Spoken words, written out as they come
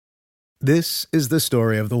This is the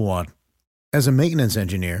story of the one. As a maintenance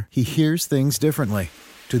engineer, he hears things differently.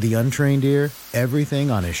 To the untrained ear,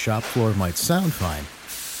 everything on his shop floor might sound fine,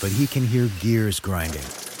 but he can hear gears grinding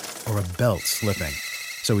or a belt slipping.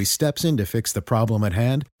 So he steps in to fix the problem at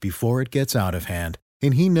hand before it gets out of hand.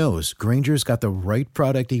 And he knows Grainger's got the right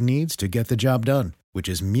product he needs to get the job done, which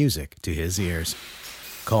is music to his ears.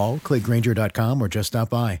 Call, click Grainger.com, or just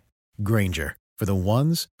stop by. Grainger, for the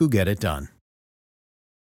ones who get it done.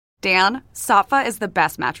 Dan, Saatva is the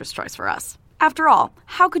best mattress choice for us. After all,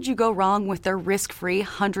 how could you go wrong with their risk-free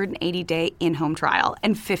 180-day in-home trial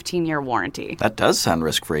and 15-year warranty? That does sound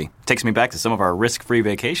risk-free. Takes me back to some of our risk-free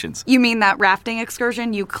vacations. You mean that rafting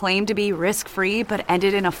excursion you claimed to be risk-free but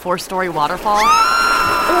ended in a 4-story waterfall?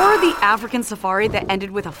 Or the African safari that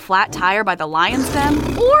ended with a flat tire by the lion's den?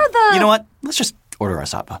 Or the... You know what? Let's just order our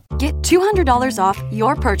Saatva. Get $200 off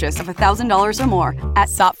your purchase of $1,000 or more at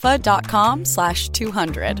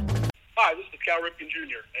saatva.com/200. Hi, this is Cal Ripken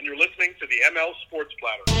Jr., and you're listening to the ML Sports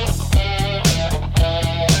Platter.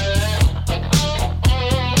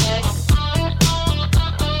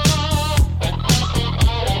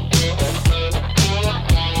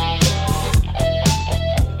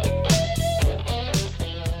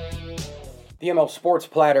 The ML Sports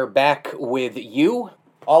Platter back with you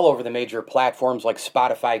all over the major platforms like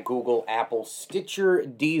Spotify, Google, Apple, Stitcher,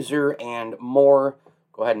 Deezer, and more.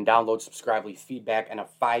 Go ahead and download, subscribe, leave feedback, and a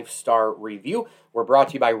 5-star review. We're brought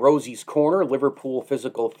to you by Rosie's Corner, Liverpool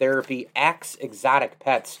Physical Therapy, Axe Exotic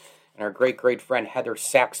Pets, and our great friend Heather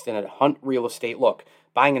Saxton at Hunt Real Estate. Look,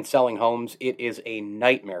 buying and selling homes, it is a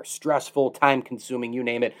nightmare. Stressful, time-consuming, you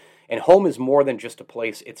name it. And home is more than just a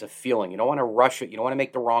place, it's a feeling. You don't want to rush it. You don't want to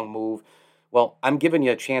make the wrong move. Well, I'm giving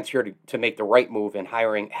you a chance here to make the right move in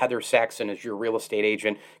hiring Heather Saxton as your real estate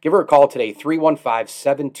agent. Give her a call today,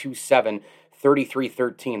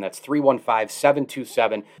 315-727-3313. That's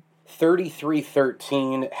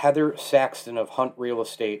 315-727-3313. Heather Saxton of Hunt Real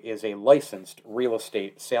Estate is a licensed real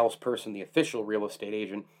estate salesperson, the official real estate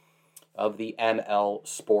agent of the ML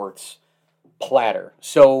Sports Platter.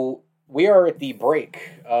 So we are at the break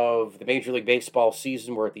of the Major League Baseball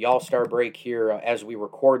season. We're at the All-Star break here as we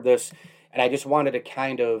record this. And I just wanted to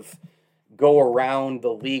kind of go around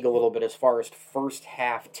the league a little bit as far as first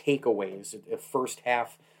half takeaways, a first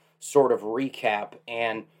half sort of recap.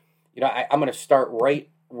 And, you know, I'm going to start right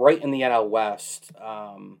in the NL West.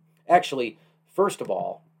 Actually, first of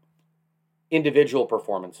all, individual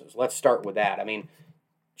performances. Let's start with that. I mean,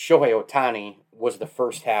 Shohei Ohtani was the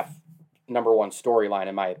first half number one storyline,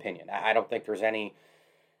 in my opinion. I don't think there's any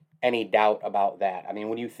doubt about that. I mean,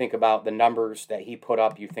 when you think about the numbers that he put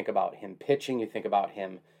up, you think about him pitching, you think about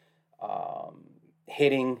him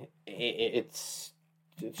hitting. It's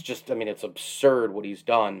just, I mean, it's absurd what he's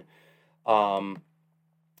done. You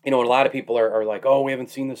know, a lot of people are like, oh, we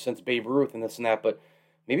haven't seen this since Babe Ruth and this and that, but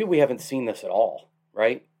maybe we haven't seen this at all,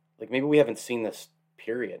 right? Like, maybe we haven't seen this,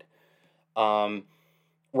 period.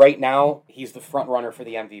 Right now, he's the front runner for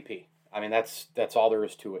the MVP. I mean, that's all there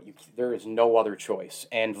is to it. There is no other choice.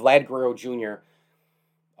 And Vlad Guerrero Jr.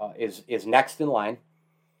 Is next in line,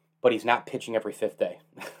 but he's not pitching every fifth day.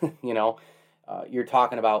 You know, you're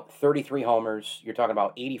talking about 33 homers. You're talking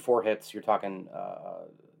about 84 hits. You're talking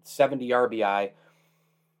 70 RBI.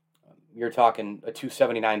 You're talking a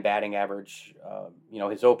 279 batting average. You know,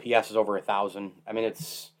 his OPS is over 1,000. I mean,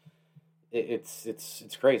 it's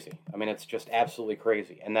crazy. I mean, it's just absolutely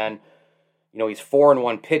crazy. And then, you know, he's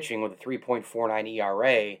 4-1 pitching with a 3.49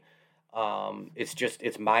 ERA.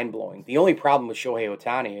 It's mind-blowing. The only problem with Shohei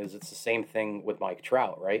Ohtani is it's the same thing with Mike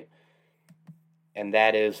Trout, right? And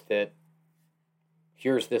that is that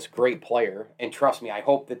here's this great player, and trust me, I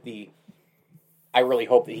really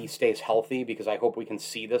hope that he stays healthy, because I hope we can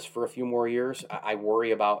see this for a few more years. I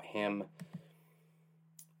worry about him,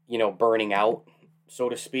 you know, burning out, so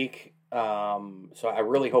to speak. So I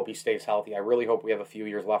really hope he stays healthy. I really hope we have a few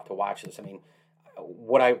years left to watch this. I mean,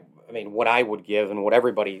 what I would give and what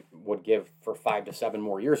everybody would give for 5 to 7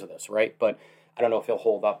 more years of this, right? But I don't know if he'll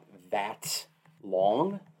hold up that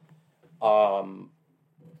long.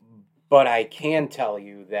 But I can tell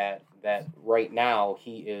you that right now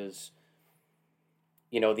he is,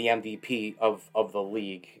 you know, the MVP of the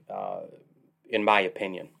league, in my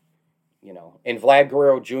opinion. You know, and Vlad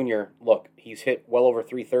Guerrero Jr., look, he's hit well over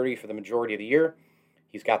 330 for the majority of the year.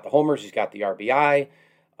 He's got the homers, he's got the RBI.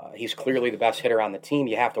 He's clearly the best hitter on the team.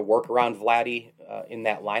 You have to work around Vladdy in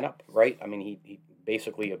that lineup, right? I mean, he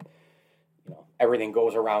basically, you know, everything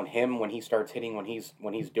goes around him when he starts hitting. When he's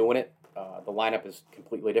doing it, the lineup is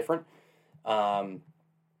completely different.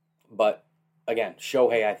 But again,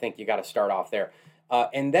 Shohei, I think you got to start off there,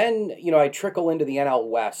 and then, you know, I trickle into the NL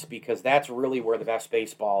West, because that's really where the best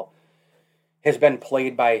baseball has been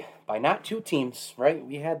played by not two teams, right?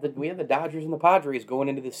 We had the Dodgers and the Padres going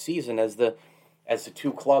into this season as the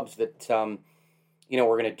two clubs that were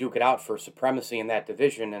going to duke it out for supremacy in that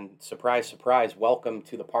division. And surprise, surprise, welcome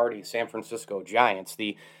to the party, San Francisco Giants.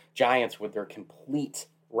 The Giants with their complete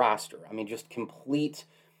roster. I mean, just complete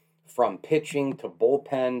from pitching to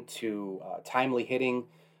bullpen to timely hitting.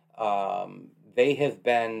 They have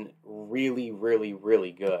been really, really,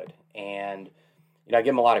 really good. And, I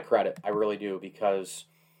give them a lot of credit. I really do, because,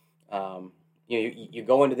 you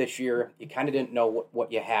go into this year, you kind of didn't know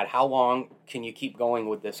what you had. How long can you keep going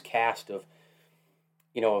with this cast of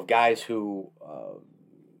guys who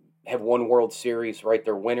have won World Series, right?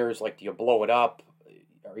 They're winners. Like, do you blow it up?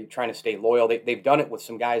 Are you trying to stay loyal? They've done it with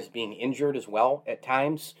some guys being injured as well at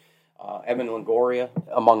times. Evan Longoria,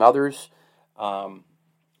 among others.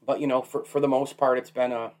 But for the most part, it's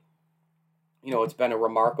been a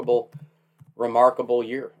remarkable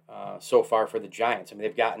year so far for the Giants. I mean,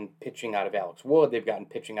 they've gotten pitching out of Alex Wood. They've gotten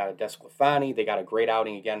pitching out of DeSclafani. They got a great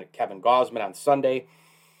outing again at Kevin Gausman on Sunday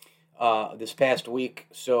this past week.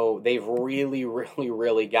 So they've really, really,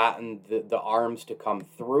 really gotten the arms to come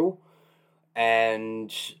through.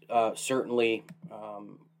 And certainly,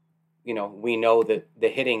 we know that the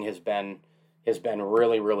hitting has been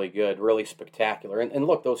really, really good, really spectacular. And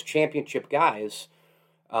look, those championship guys,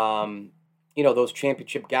 those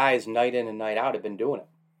championship guys night in and night out have been doing it.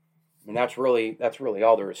 I mean, that's really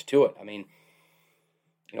all there is to it. I mean,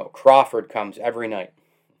 Crawford comes every night.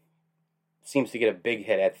 Seems to get a big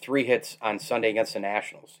hit. Had 3 hits on Sunday against the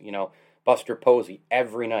Nationals. Buster Posey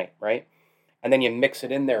every night, right? And then you mix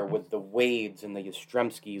it in there with the Wades and the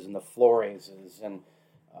Yastrzemskis and the Floreses and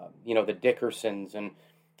the Dickersons, and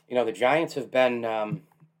the Giants have been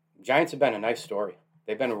a nice story.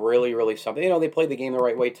 They've been really, really something. They played the game the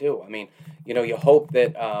right way too. I mean, you hope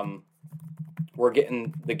that we're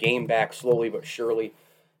getting the game back slowly but surely,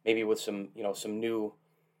 maybe with some new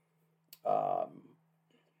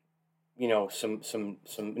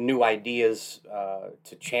some new ideas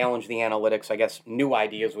to challenge the analytics. I guess new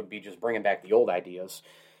ideas would be just bringing back the old ideas,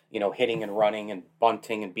 hitting and running and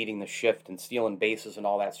bunting and beating the shift and stealing bases and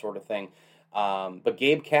all that sort of thing. But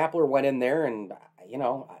Gabe Kapler went in there, and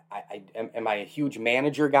am I a huge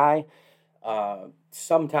manager guy?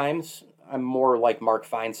 Sometimes. I'm more like Mark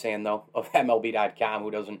Feinsand, though, of MLB.com,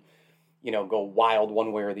 who doesn't go wild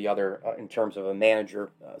one way or the other in terms of a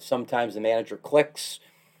manager. Sometimes the manager clicks.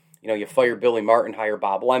 You fire Billy Martin, hire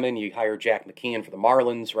Bob Lemon, you hire Jack McKeon for the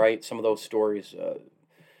Marlins, right? Some of those stories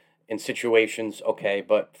in situations, okay,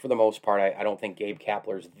 but for the most part, I don't think Gabe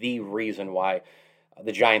Kapler is the reason why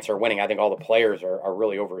the Giants are winning. I think all the players are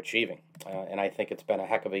really overachieving, and I think it's been a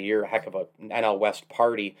heck of a year, a heck of a NL West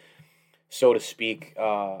party, so to speak,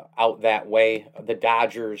 out that way. The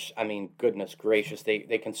Dodgers, I mean, goodness gracious,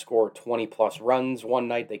 they can score 20-plus runs one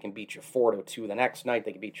night. They can beat you 4-2 the next night.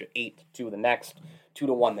 They can beat you 8-2 the next,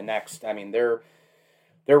 2-1 the next. I mean, they're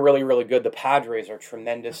really, really good. The Padres are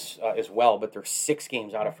tremendous as well, but they're 6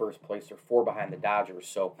 games out of first place. They're 4 behind the Dodgers,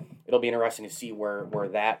 so it'll be interesting to see where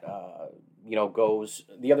that goes.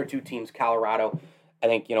 The other 2 teams, Colorado, I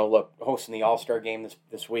think, look, hosting the All-Star game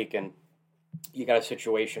this week, and you got a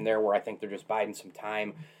situation there where I think they're just biding some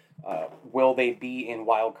time. Will they be in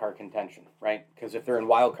wild card contention, right? Because if they're in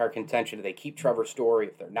wild card contention, do they keep Trevor Story?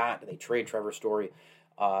 If they're not, do they trade Trevor Story?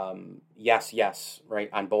 Yes, right,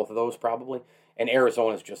 on both of those probably. And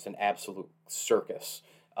Arizona is just an absolute circus.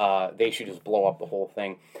 They should just blow up the whole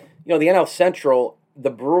thing. The NL Central,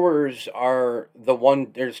 the Brewers are the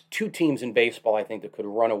one. There's 2 teams in baseball, I think, that could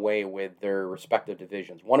run away with their respective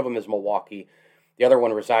divisions. One of them is Milwaukee. The other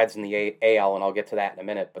one resides in the AL, and I'll get to that in a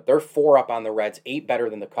minute. But they're 4 up on the Reds, 8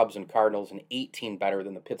 better than the Cubs and Cardinals, and 18 better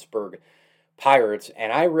than the Pittsburgh Pirates.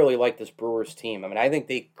 And I really like this Brewers team. I mean, I think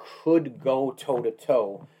they could go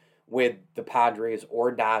toe-to-toe with the Padres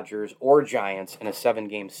or Dodgers or Giants in a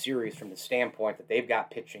 7-game series from the standpoint that they've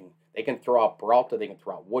got pitching. They can throw out Peralta, they can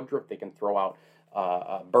throw out Woodruff, they can throw out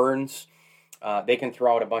Burns. They can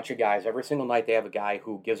throw out a bunch of guys. Every single night they have a guy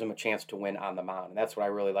who gives them a chance to win on the mound. And that's what I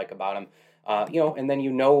really like about them. And then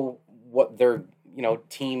what their,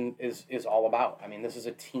 team is all about. I mean, this is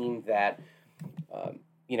a team that,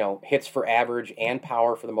 hits for average and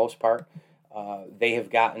power for the most part. They have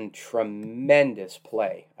gotten tremendous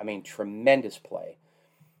play. I mean, tremendous play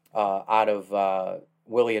out of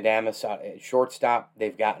Willie Adames at shortstop.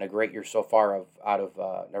 They've gotten a great year so far out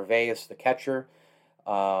of Narvaez, the catcher.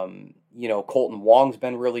 Colton Wong's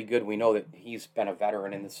been really good. We know that he's been a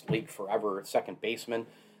veteran in this league forever at second baseman,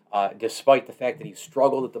 despite the fact that he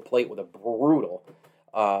struggled at the plate with a brutal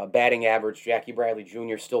batting average. Jackie Bradley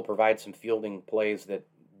Jr. still provides some fielding plays that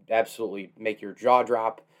absolutely make your jaw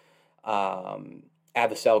drop.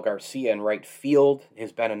 Avisel Garcia in right field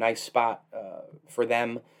has been a nice spot for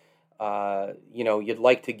them. You'd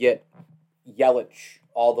like to get Yelich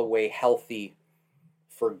all the way healthy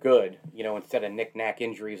for good, instead of knick-knack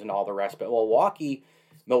injuries and all the rest. But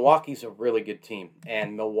Milwaukee's a really good team.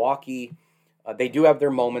 And Milwaukee, they do have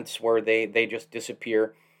their moments where they just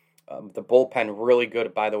disappear. The bullpen really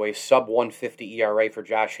good, by the way. Sub 150 ERA for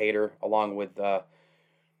Josh Hader, along with, a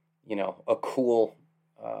cool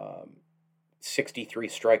 63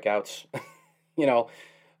 strikeouts.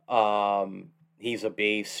 He's a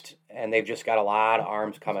beast, and they've just got a lot of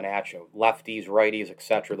arms coming at you, lefties, righties,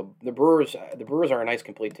 etc. The Brewers are a nice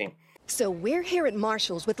complete team. So we're here at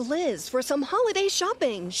Marshall's with Liz for some holiday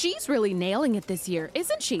shopping. She's really nailing it this year,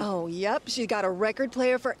 isn't she? Oh, yep. She got a record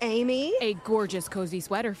player for Amy. A gorgeous cozy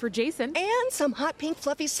sweater for Jason. And some hot pink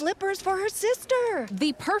fluffy slippers for her sister.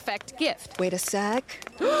 The perfect gift. Wait a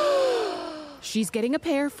sec. She's getting a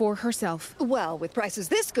pair for herself. Well, with prices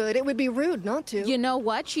this good, it would be rude not to. You know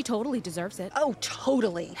what? She totally deserves it. Oh,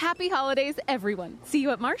 totally. Happy holidays, everyone. See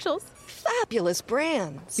you at Marshall's. Fabulous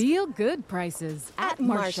brands. Feel good prices at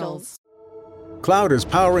Marshall's. Cloud is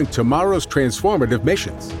powering tomorrow's transformative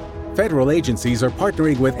missions. Federal agencies are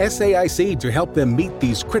partnering with SAIC to help them meet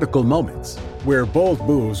these critical moments, where bold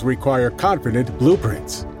moves require confident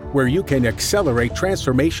blueprints, where you can accelerate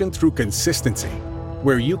transformation through consistency,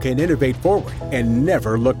 where you can innovate forward and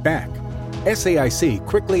never look back. SAIC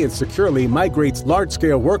quickly and securely migrates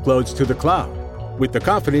large-scale workloads to the cloud with the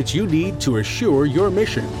confidence you need to assure your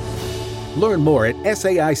mission. Learn more at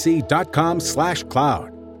SAIC.com/cloud.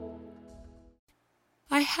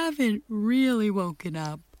 I haven't really woken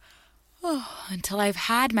up until I've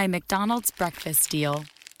had my McDonald's breakfast deal.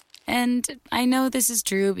 And I know this is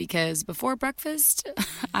true because before breakfast,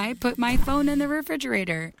 I put my phone in the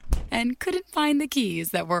refrigerator and couldn't find the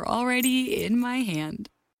keys that were already in my hand.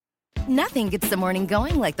 Nothing gets the morning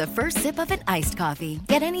going like the first sip of an iced coffee.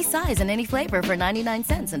 Get any size and any flavor for 99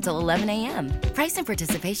 cents until 11 a.m. Price and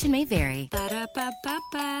participation may vary.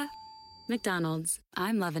 Ba-da-ba-ba-ba. McDonald's.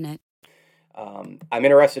 I'm loving it. I'm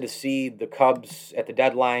interested to see the Cubs at the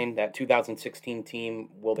deadline, that 2016 team.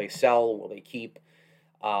 Will they sell? Will they keep?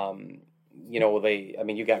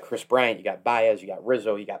 You got Chris Bryant, you got Baez, you got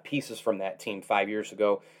Rizzo, you got pieces from that team 5 years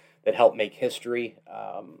ago that helped make history.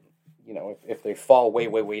 If they fall way,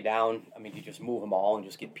 way, way down, you just move them all and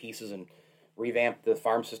just get pieces and revamp the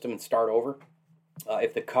farm system and start over.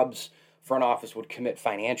 If the Cubs front office would commit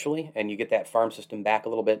financially and you get that farm system back a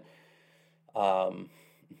little bit,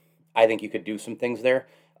 I think you could do some things there.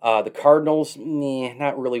 The Cardinals,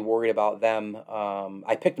 not really worried about them.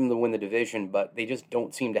 I picked them to win the division, but they just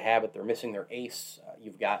don't seem to have it. They're missing their ace.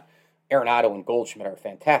 You've got Arenado and Goldschmidt are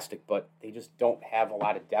fantastic, but they just don't have a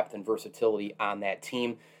lot of depth and versatility on that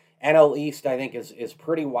team. NL East, I think, is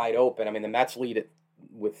pretty wide open. The Mets lead it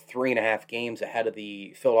with 3.5 games ahead of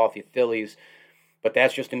the Philadelphia Phillies, but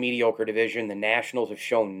that's just a mediocre division. The Nationals have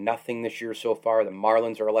shown nothing this year so far. The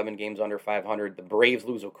Marlins are 11 games under 500. The Braves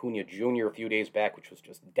lose Acuna Jr. a few days back, which was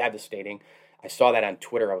just devastating. I saw that on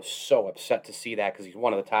Twitter. I was so upset to see that because he's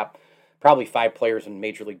one of the top probably 5 players in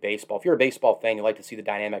Major League Baseball. If you're a baseball fan, you like to see the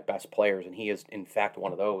dynamic best players, and he is, in fact,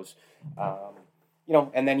 one of those.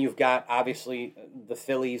 And then you've got, obviously, the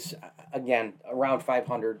Phillies, again, around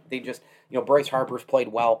 500. They just, Bryce Harper's played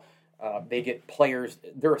well. They get players.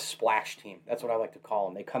 They're a splash team. That's what I like to call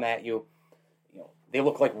them. They come at you. They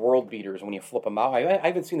look like world beaters when you flip them out. I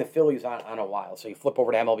haven't seen the Phillies on a while. So you flip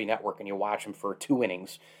over to MLB Network and you watch them for 2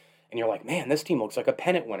 innings. And you're like, man, this team looks like a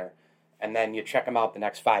pennant winner. And then you check them out the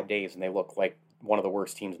next 5 days and they look like one of the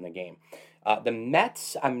worst teams in the game. The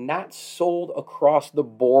Mets, I'm not sold across the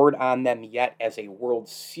board on them yet as a World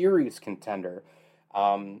Series contender.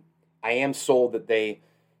 I am sold that they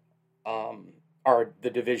are the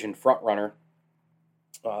division frontrunner,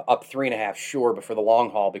 up 3.5, sure, but for the long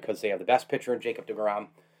haul because they have the best pitcher in Jacob deGrom.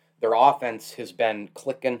 Their offense has been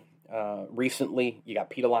clicking recently. You got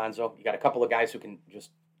Pete Alonso. You got a couple of guys who can just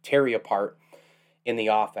tear you apart in the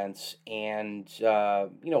offense. And,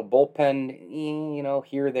 bullpen,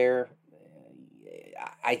 here, there.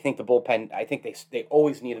 I think the bullpen, they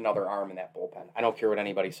always need another arm in that bullpen. I don't care what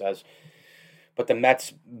anybody says. But the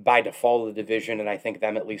Mets, by default of the division, and I think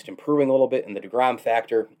them at least improving a little bit in the DeGrom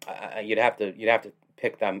factor, you'd have to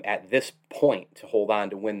pick them at this point to hold on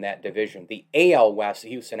to win that division. The AL West, the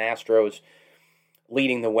Houston Astros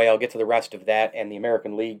leading the way. I'll get to the rest of that and the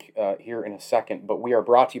American League here in a second. But we are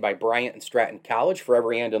brought to you by Bryant and Stratton College. For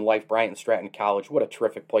every end in life, Bryant and Stratton College. What a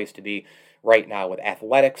terrific place to be right now with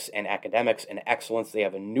athletics and academics and excellence. They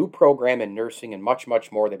have a new program in nursing and much,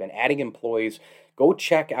 much more. They've been adding employees. Go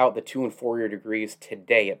check out the 2- and 4-year degrees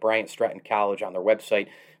today at Bryant Stratton College on their website,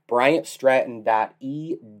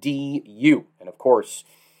 BryantStratton.edu. And of course,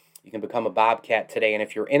 you can become a Bobcat today. And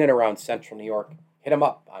if you're in and around Central New York, hit them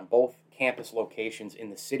up on both campus locations in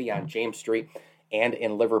the city on James Street and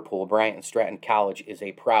in Liverpool. Bryant and Stratton College is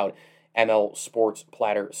a proud ML Sports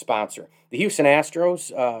Platter sponsor. The Houston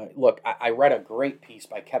Astros, look, I read a great piece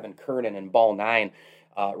by Kevin Kernan in Ball 9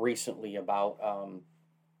 recently about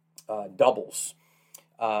doubles.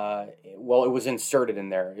 Well, it was inserted in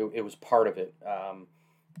there. It was part of it,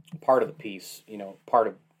 part of the piece, part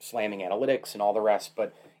of slamming analytics and all the rest.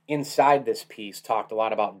 But inside this piece talked a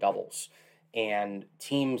lot about doubles. And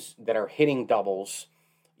teams that are hitting doubles,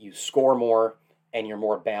 you score more and you're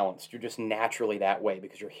more balanced. You're just naturally that way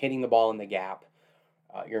because you're hitting the ball in the gap.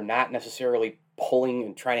 You're not necessarily pulling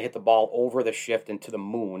and trying to hit the ball over the shift into the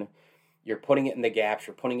moon. You're putting it in the gaps.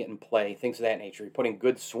 You're putting it in play. Things of that nature. You're putting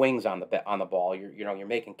good swings on the ball. You're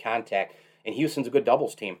making contact. And Houston's a good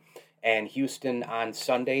doubles team. And Houston on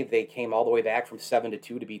Sunday, they came all the way back from 7-2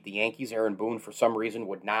 to beat the Yankees. Aaron Boone, for some reason,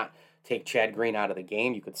 would not take Chad Green out of the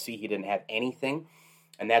game. You could see he didn't have anything.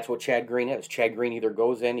 And that's what Chad Green is. Chad Green either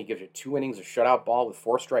goes in, he gives you 2 innings of shutout ball with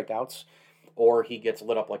 4 strikeouts, or he gets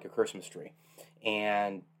lit up like a Christmas tree.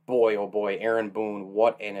 And boy, oh boy, Aaron Boone,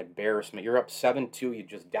 what an embarrassment. You're up 7-2. You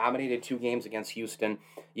just dominated 2 games against Houston.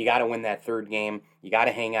 You got to win that 3rd game. You got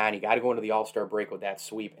to hang on. You got to go into the All-Star break with that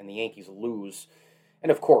sweep, and the Yankees lose.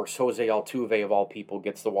 And, of course, Jose Altuve, of all people,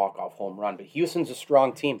 gets the walk-off home run. But Houston's a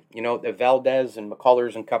strong team. The Valdez and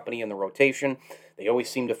McCullers and company in the rotation, they always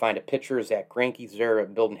seem to find a pitcher. Zach Greinke's there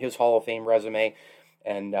building his Hall of Fame resume.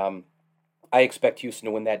 And I expect Houston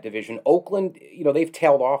to win that division. Oakland, they've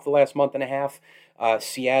tailed off the last month and a half.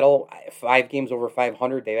 Seattle, 5 games over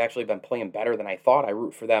 500. They've actually been playing better than I thought. I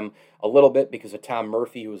root for them a little bit because of Tom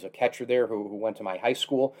Murphy, who was a catcher there, who went to my high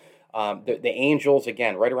school. The Angels,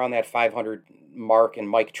 again, right around that 500 mark, and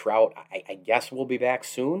Mike Trout, I guess will be back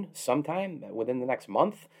soon, sometime within the next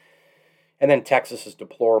month. And then Texas is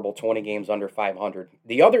deplorable, 20 games under 500.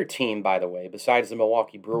 The other team, by the way, besides the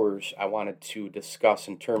Milwaukee Brewers, I wanted to discuss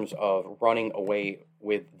in terms of running away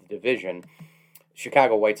with the division,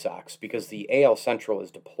 Chicago White Sox, because the AL Central is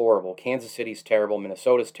deplorable. Kansas City's terrible,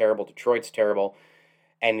 Minnesota's terrible, Detroit's terrible,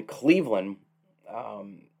 and Cleveland,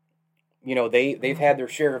 they've had their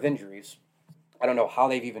share of injuries. I don't know how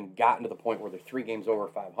they've even gotten to the point where they're 3 games over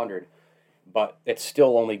 500, but it's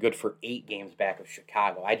still only good for 8 games back of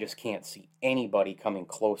Chicago. I just can't see anybody coming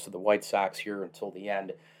close to the White Sox here until the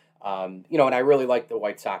end. And I really like the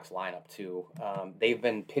White Sox lineup too. They've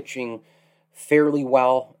been pitching fairly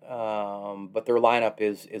well, but their lineup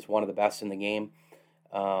is one of the best in the game.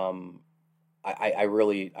 I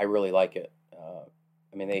really like it.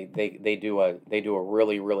 They do a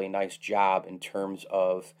really, really nice job in terms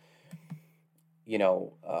of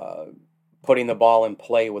putting the ball in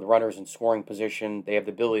play with runners in scoring position. They have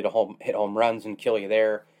the ability to hit home runs and kill you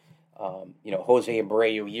there. Jose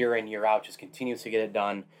Abreu, year in, year out, just continues to get it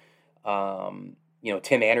done.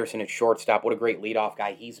 Tim Anderson at shortstop, what a great leadoff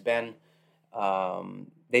guy he's been.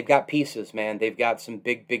 They've got pieces, man. They've got some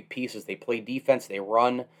big, big pieces. They play defense, they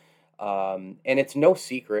run. And it's no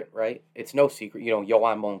secret, right? It's no secret.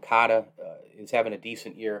 Yohan Moncada is having a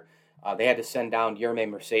decent year. They had to send down Yermay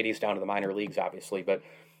Mercedes down to the minor leagues, obviously. But,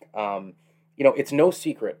 it's no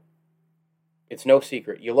secret. It's no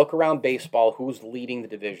secret. You look around baseball, who's leading the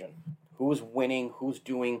division? Who's winning? Who's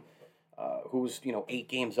doing, who's 8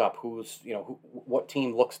 games up? What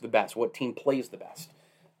team looks the best? What team plays the best?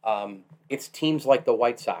 It's teams like the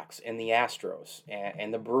White Sox and the Astros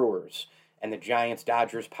and the Brewers and the Giants,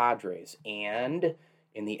 Dodgers, Padres, and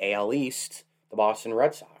in the AL East, the Boston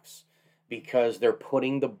Red Sox, because they're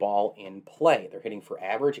putting the ball in play. They're hitting for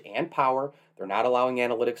average and power. They're not allowing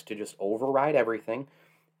analytics to just override everything,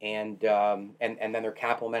 and then they're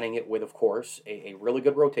complementing it with, of course, a really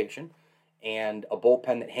good rotation and a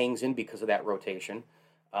bullpen that hangs in because of that rotation.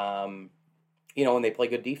 And they play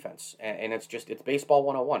good defense, and it's baseball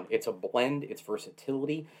 101. It's a blend. It's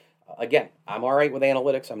versatility. Again, I'm all right with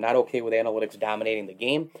analytics. I'm not okay with analytics dominating the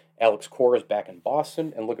game. Alex Cora is back in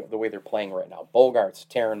Boston, and look at the way they're playing right now. Bogart's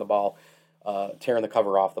tearing the ball, tearing the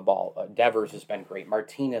cover off the ball. Devers has been great.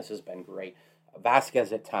 Martinez has been great.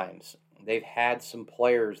 Vasquez at times. They've had some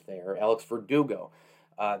players there. Alex Verdugo.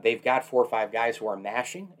 They've got 4 or 5 guys who are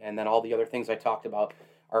mashing, and then all the other things I talked about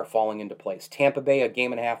are falling into place. Tampa Bay, a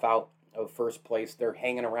game and a half out of first place. They're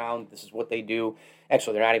hanging around. This is what they do.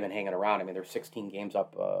 Actually, they're not even hanging around. They're 16 games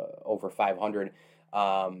up over 500.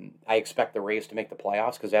 I expect the Rays to make the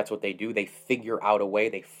playoffs because that's what they do. They figure out a way.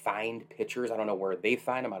 They find pitchers. I don't know where they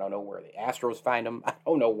find them. I don't know where the Astros find them. I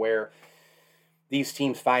don't know where these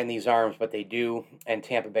teams find these arms, but they do, and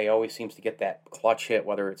Tampa Bay always seems to get that clutch hit,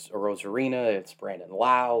 whether it's Rosarina, it's Brandon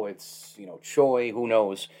Lau, it's, Choi, who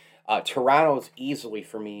knows. Toronto's easily,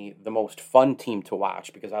 for me, the most fun team to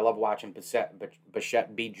watch because I love watching Bichette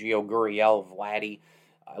beat Gio Gurriel, Vladdy.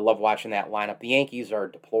 I love watching that lineup. The Yankees are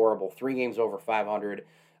deplorable, 3 games over 500.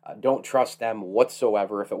 Don't trust them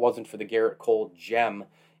whatsoever. If it wasn't for the Garrett Cole gem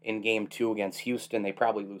in Game 2 against Houston, they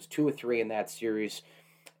probably lose 2 or 3 in that series.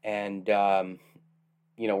 And,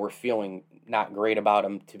 we're feeling not great about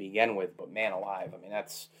them to begin with. But, man alive, I mean,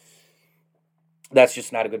 that's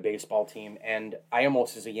just not a good baseball team. And I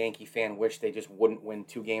almost, as a Yankee fan, wish they just wouldn't win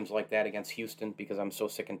 2 games like that against Houston because I'm so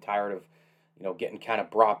sick and tired of, getting kind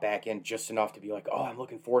of brought back in just enough to be like, oh, I'm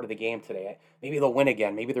looking forward to the game today. Maybe they'll win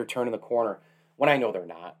again. Maybe they're turning the corner. When I know they're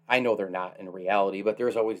not. I know they're not in reality, but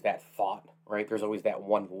there's always that thought, right? There's always that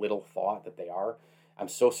one little thought that they are. I'm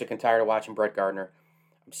so sick and tired of watching Brett Gardner.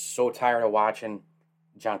 I'm so tired of watching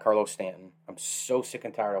Giancarlo Stanton. I'm so sick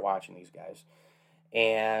and tired of watching these guys.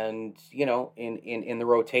 And, in the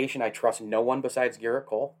rotation, I trust no one besides Garrett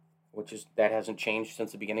Cole, that hasn't changed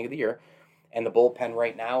since the beginning of the year. And the bullpen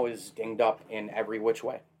right now is dinged up in every which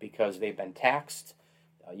way because they've been taxed.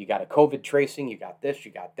 You got a COVID tracing, you got this,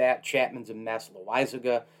 you got that. Chapman's a mess.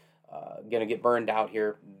 Loaizaga going to get burned out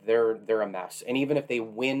here. They're a mess. And even if they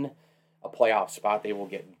win a playoff spot, they will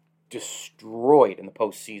get destroyed in the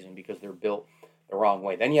postseason because they're built the wrong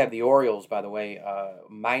way. Then you have the Orioles, by the way,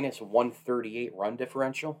 minus 138 run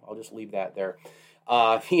differential. I'll just leave that there.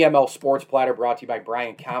 EML Sports Platter brought to you by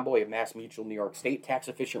Brian Comboy of Mass Mutual New York State.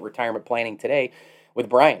 Tax-efficient retirement planning today with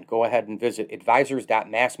Brian. Go ahead and visit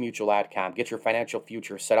advisors.massmutual.com. Get your financial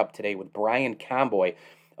future set up today with Brian Comboy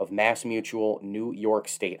of Mass Mutual New York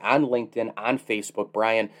State. On LinkedIn, on Facebook,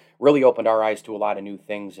 Brian really opened our eyes to a lot of new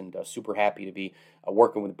things, and super happy to be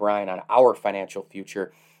working with Brian on our financial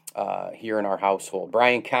future here in our household.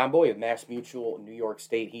 Brian Comboy of Mass Mutual New York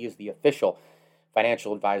State. He is the official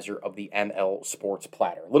financial advisor of the ML Sports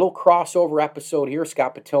Platter. Little crossover episode here.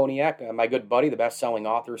 Scott Petoniak, my good buddy, the best-selling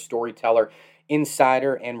author, storyteller,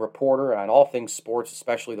 insider, and reporter on all things sports,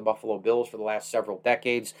 especially the Buffalo Bills for the last several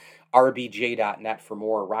decades. RBJ.net for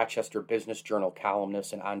more. Rochester Business Journal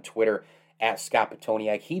columnist, and on Twitter at Scott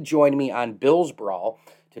Petoniak. He joined me on Bills Brawl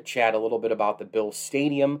to chat a little bit about the Bills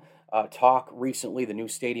Stadium talk recently, the new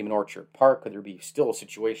stadium in Orchard Park. Could there be still a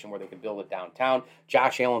situation where they could build it downtown?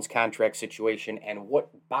 Josh Allen's contract situation, and what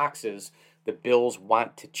boxes the Bills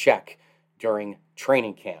want to check during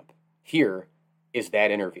training camp. Here is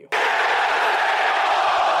that interview.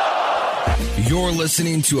 You're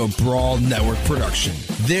listening to a Brawl Network production.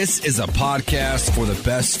 This is a podcast for the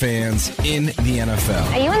best fans in the NFL.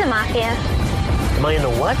 Are you in the Mafia? Am I in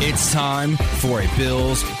the what? It's time for a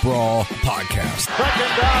Bills Brawl podcast.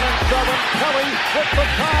 2nd down and 7. Kelly with the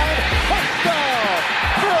time. Touchdown!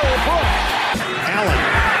 Bill Brooks. Allen.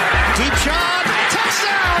 Deep shot.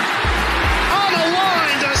 Touchdown! On the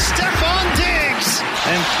line to Stephon Diggs.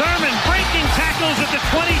 And Thurman breaking tackles at the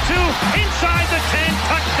 22. Inside the 10.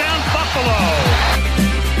 Touchdown Buffalo.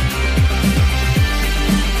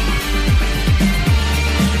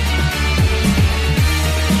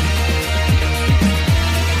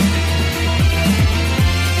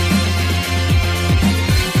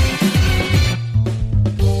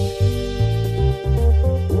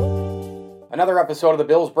 Another episode of the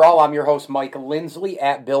Bills Brawl. I'm your host, Mike Lindsley,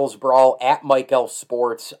 at Bills Brawl, at Mike L.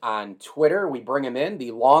 Sports on Twitter. We bring him in,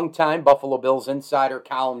 the longtime Buffalo Bills insider,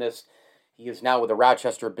 columnist. He is now with the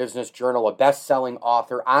Rochester Business Journal, a best-selling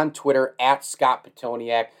author, on Twitter, at Scott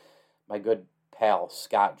Petoniak. My good pal,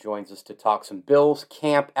 Scott, joins us to talk some Bills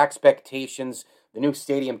camp expectations, the new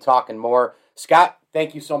stadium talk, and more. Scott,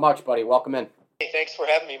 thank you so much, buddy. Welcome in. Hey, thanks for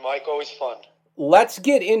having me, Mike. Always fun. Let's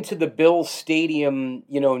get into the Bills Stadium,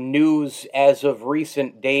 news as of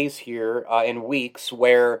recent days here and weeks,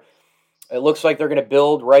 where it looks like they're going to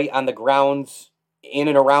build right on the grounds in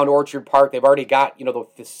and around Orchard Park. They've already got, the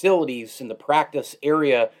facilities and the practice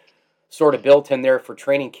area sort of built in there for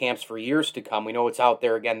training camps for years to come. We know it's out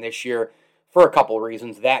there again this year for a couple of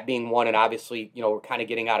reasons, that being one, and obviously, we're kind of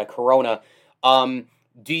getting out of Corona.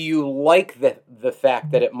 Do you like the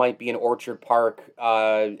fact that it might be in Orchard Park,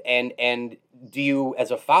 and do you,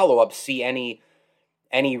 as a follow-up, see any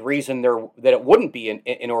reason that it wouldn't be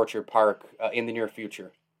in Orchard Park in the near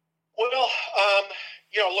future? Well,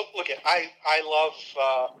 look at I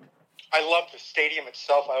love the stadium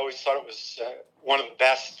itself. I always thought it was one of the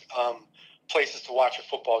best places to watch a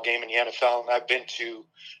football game in the NFL, and I've been to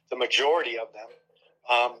the majority of them.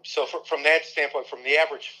 So from that standpoint, from the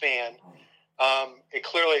average fan,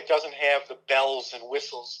 it doesn't have the bells and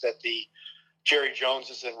whistles that the Jerry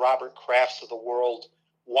Joneses and Robert Krafts of the world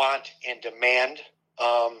want and demand.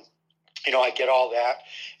 I get all that.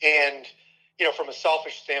 And, from a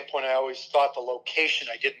selfish standpoint, I always thought the location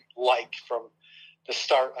I didn't like from the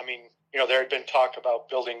start. I mean, there had been talk about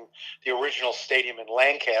building the original stadium in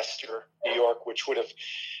Lancaster, New York, which would have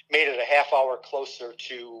made it a half hour closer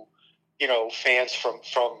to, fans from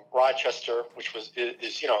Rochester, which is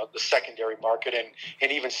the secondary market,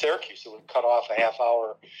 and even Syracuse. It would cut off a half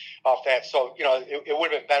hour off that. So, it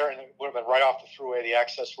would have been better, and it would have been right off the thruway. The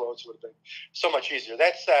access roads would have been so much easier.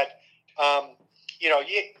 That said,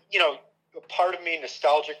 part of me,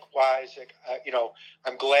 nostalgic-wise,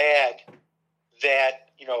 I'm glad that,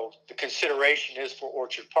 the consideration is for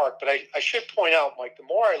Orchard Park. But I should point out, Mike, the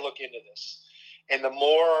more I look into this and the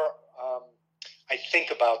more I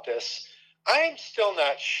think about this, I'm still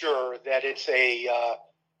not sure that it's a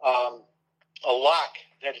lock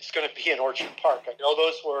that it's going to be in Orchard Park. I know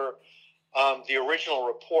those were the original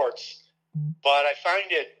reports, but I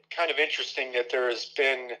find it kind of interesting that there has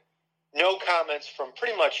been no comments from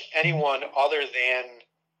pretty much anyone other than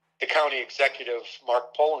the county executive,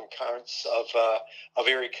 Mark Poloncarz of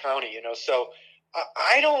Erie County. So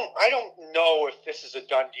I don't know if this is a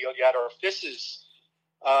done deal yet, or if this is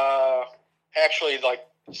actually like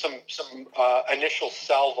some initial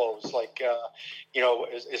salvos, like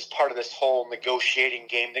as part of this whole negotiating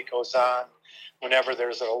game that goes on whenever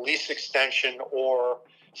there's a lease extension or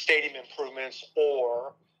stadium improvements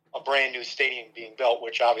or a brand new stadium being built,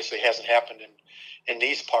 which obviously hasn't happened in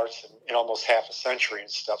these parts in almost half a century and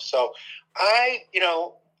stuff. So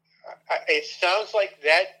it sounds like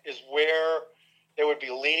that is where they would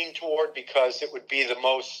be leaning toward, because it would be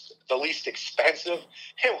the least expensive.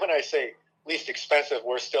 And when I say least expensive,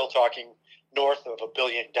 we're still talking north of $1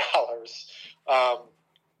 billion.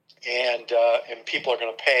 And people are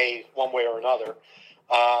going to pay one way or another.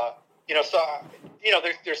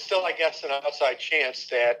 There's still, I guess, an outside chance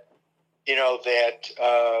that,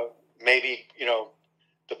 maybe,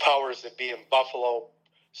 the powers that be in Buffalo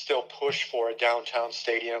still push for a downtown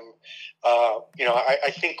stadium.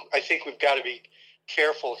 I think we've got to be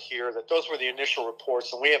careful here that those were the initial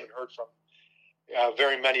reports, and we haven't heard from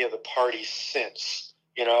very many of the parties since,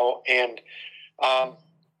 and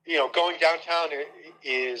going downtown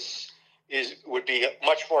would be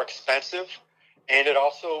much more expensive, and it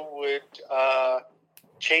also would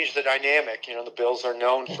change the dynamic. The Bills are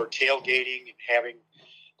known for tailgating and having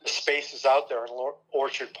the spaces out there in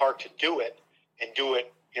Orchard Park to do it, and do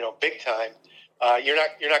it, big time. You're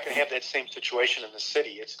not going to have that same situation in the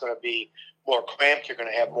city. It's going to be more cramped. You're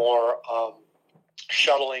going to have more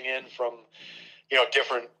shuttling in from,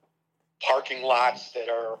 different parking lots that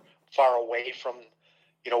are far away from,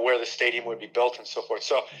 where the stadium would be built and so forth.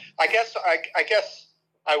 So I guess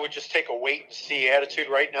I would just take a wait and see attitude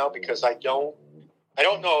right now, because I don't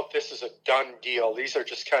know if this is a done deal. These are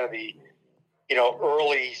just kind of the,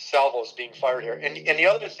 early salvos being fired here. And the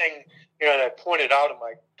other thing, that I pointed out in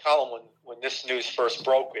my column when this news first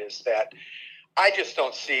broke is that I just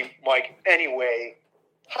don't see, Mike, anyway,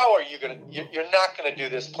 how are you going to, you're not going to do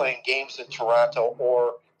this playing games in Toronto,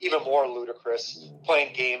 or even more ludicrous,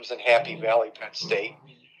 playing games in Happy Valley, Penn State.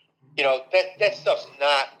 That stuff's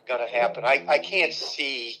not going to happen. I can't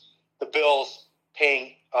see the Bills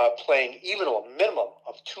playing even a minimum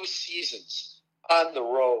of 2 seasons on the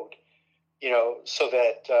road, so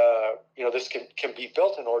that, this can be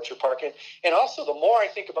built in Orchard Park. And also, the more I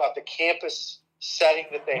think about the campus setting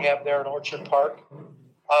that they have there in Orchard Park,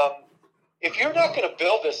 if you're not going to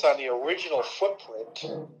build this on the original footprint,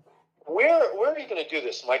 where are you going to do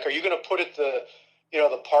this, Mike? Are you going to put it the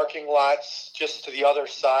parking lots just to the other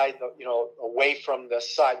side, away from the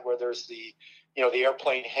side where there's the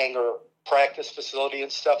airplane hangar practice facility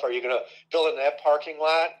and stuff? Are you going to build in that parking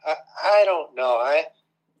lot? I don't know.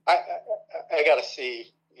 I got to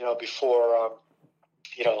see, before,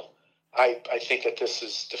 I think that this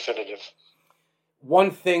is definitive. One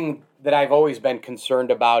thing that I've always been concerned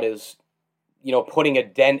about is, putting a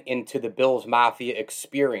dent into the Bills Mafia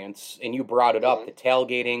experience. And you brought it up, the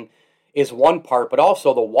tailgating is one part, but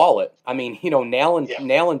also the wallet. I mean,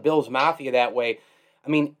 nailing Bills Mafia that way. I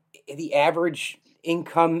mean, the average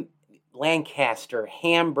income, Lancaster,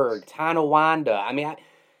 Hamburg, Tonawanda. I mean,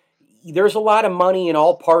 there's a lot of money in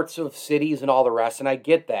all parts of cities and all the rest, and I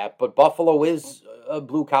get that. But Buffalo is a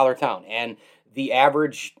blue-collar town, and the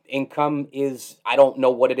average income is, I don't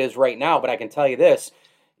know what it is right now, but I can tell you this.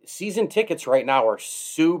 Season tickets right now are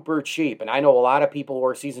super cheap, and I know a lot of people who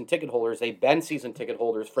are season ticket holders. They've been season ticket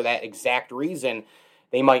holders for that exact reason.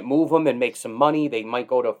 They might move them and make some money. They might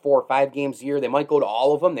go to 4 or 5 games a year. They might go to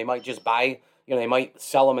all of them. They might just buy, they might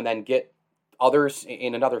sell them and then get others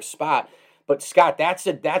in another spot. But Scott, that's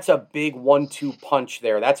a big 1-2 punch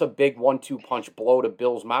there. That's a big 1-2 punch blow to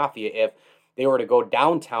Bills Mafia if they were to go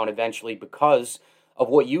downtown eventually because of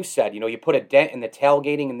what you said. You put a dent in the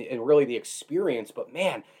tailgating and really the experience. But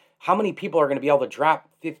man, how many people are going to be able to drop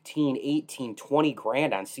 15, 18, 20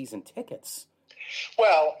 grand on season tickets?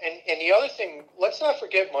 Well, and the other thing, let's not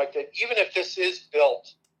forget, Mike, that even if this is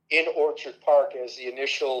built in Orchard Park, as the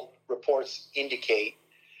initial reports indicate,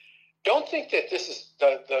 don't think that this is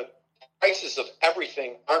the prices of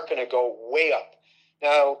everything aren't going to go way up.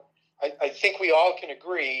 Now, I think we all can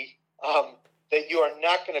agree that you are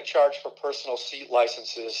not going to charge for personal seat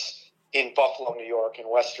licenses in Buffalo, New York, and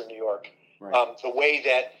Western New York, right. The way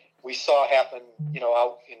that we saw happen,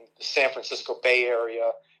 out in the San Francisco Bay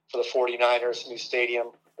Area for the 49ers new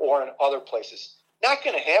stadium or in other places. Not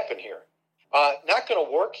going to happen here. Not going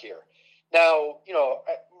to work here. Now,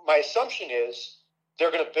 my assumption is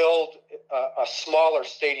they're going to build a smaller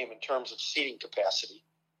stadium in terms of seating capacity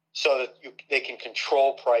so that they can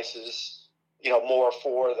control prices, more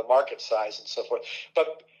for the market size and so forth.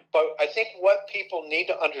 But I think what people need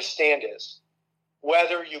to understand is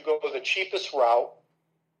whether you go the cheapest route,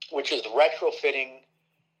 which is retrofitting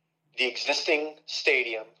the existing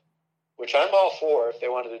stadium, which I'm all for if they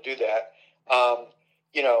wanted to do that,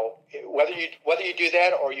 whether you do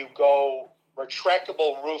that or you go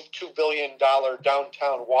retractable roof $2 billion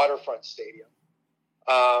downtown waterfront stadium,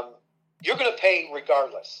 you're going to pay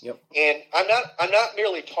regardless. Yep. And I'm not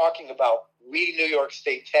merely talking about we New York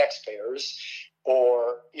State taxpayers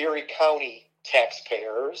or Erie County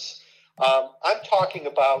taxpayers. I'm talking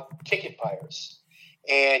about ticket buyers,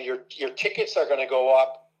 and your tickets are going to go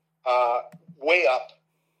up, way up.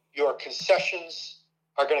 Your concessions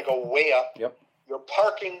are going to go way up. Yep. Your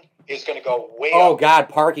parking is going to go way up. Oh, God,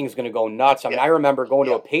 parking is going to go nuts. I mean, I remember going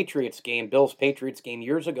to a Patriots game, Bills-Patriots game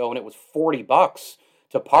years ago, and it was $40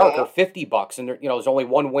 to park or $50. And, there's only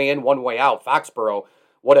one way in, one way out. Foxborough,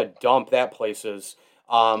 what a dump that place is.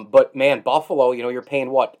 But, man, Buffalo, you're paying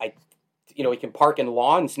what? You can park in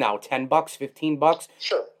lawns now, $10, $15.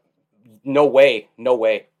 Sure. No way.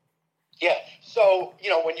 Yeah. So,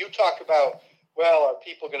 when you talk about, well, are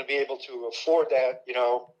people going to be able to afford that,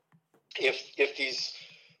 if these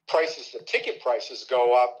prices, the ticket prices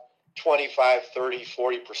go up 25, 30,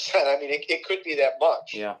 40%, I mean, it could be that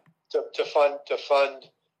much to fund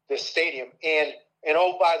this stadium. And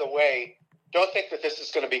oh, by the way, don't think that this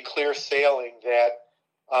is going to be clear sailing that,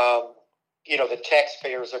 the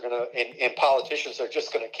taxpayers are going to, and politicians are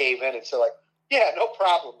just going to cave in and say like, yeah, no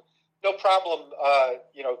problem,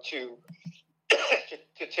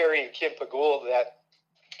 to Terry and Kim Pagula that,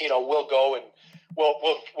 we'll go and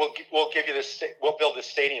we'll give you this, we'll build this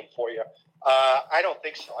stadium for you. I don't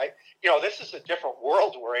think so. This is a different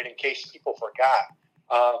world we're in case people forgot,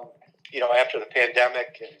 after the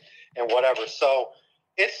pandemic and whatever. So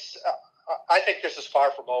it's, I think this is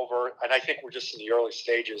far from over, and I think we're just in the early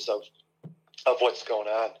stages of what's going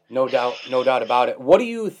on. No doubt about it. What do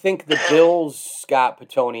you think the Bills, Scott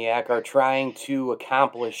Petoniak, are trying to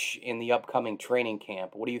accomplish in the upcoming training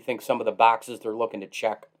camp? What do you think some of the boxes they're looking to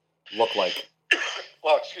check look like?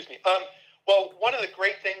 Well, excuse me. Well, one of the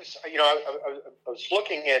great things, I was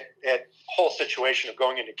looking at the whole situation of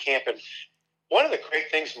going into camp, and one of the great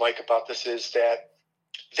things, Mike, about this is that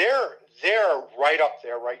they're right up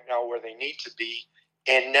there right now where they need to be,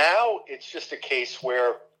 and now it's just a case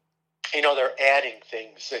where they're adding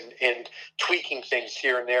things and tweaking things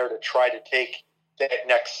here and there to try to take that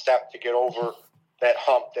next step to get over that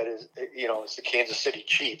hump that is, it's the Kansas City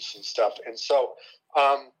Chiefs and stuff. And so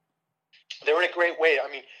they're in a great way. I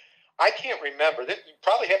mean, I can't remember. You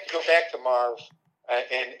probably have to go back to Marv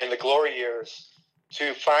and the glory years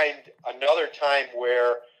to find another time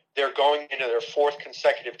where they're going into their fourth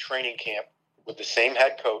consecutive training camp with the same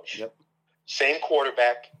head coach, same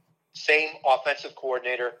quarterback, same offensive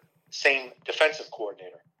coordinator, same defensive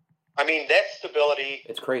coordinator. I mean, that stability.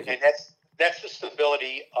 It's crazy. And that's the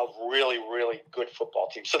stability of really, really good football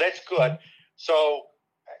teams. So that's good. So,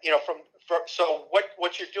 so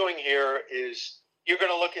what you're doing here is you're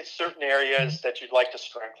going to look at certain areas that you'd like to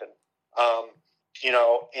strengthen. And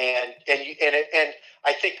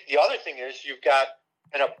I think the other thing is you've got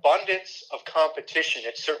an abundance of competition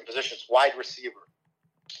at certain positions, wide receiver,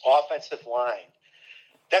 offensive line.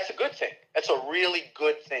 That's a good thing. That's a really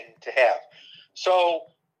good thing to have. So,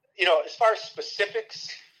 as far as specifics,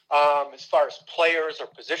 as far as players or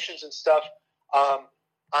positions and stuff,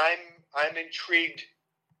 I'm intrigued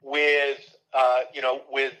with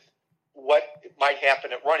with what might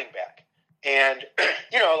happen at running back. And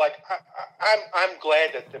I'm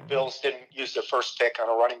glad that the Bills didn't use their first pick on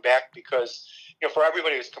a running back because for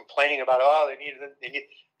everybody who's complaining about they need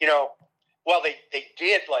well, they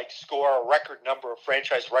did score a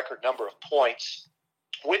franchise record number of points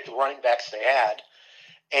with the running backs they had,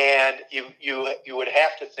 and you would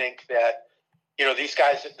have to think that these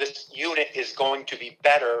guys, this unit is going to be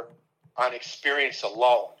better on experience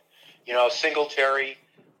alone. Singletary,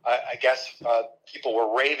 I guess people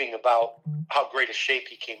were raving about how great a shape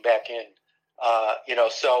he came back in.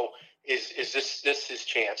 So is this his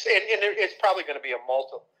chance? And it's probably going to be a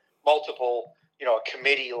multiple a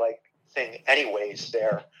committee thing anyways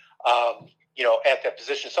there, at that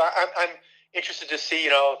position. So I'm interested to see,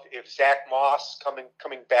 if Zach Moss coming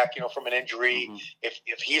back, from an injury,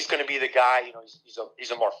 if he's going to be the guy,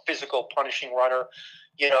 he's a more physical, punishing runner.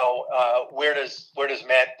 Where does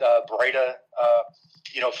Matt Breida,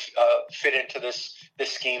 fit into this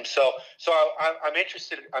scheme? So I'm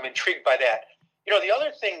interested. I'm intrigued by that. The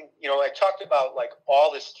other thing, I talked about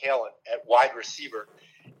all this talent at wide receiver,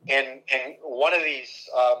 and one of these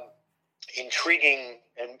intriguing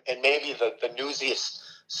and maybe the newsiest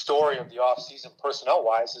story of the offseason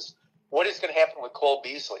personnel-wise is what is going to happen with Cole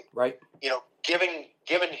Beasley. Right.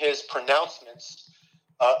 Given his pronouncements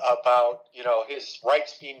about his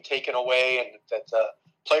rights being taken away and that the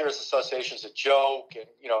Players Association is a joke, and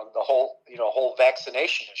the whole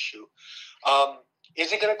vaccination issue. Is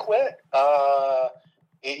he going to quit?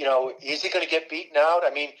 Is he going to get beaten out? I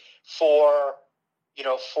mean, for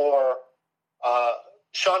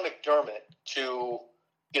Sean McDermott to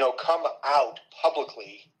come out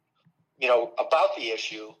publicly about the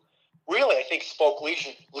issue really, I think, spoke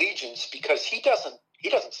legions, because he doesn't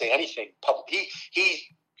say anything public.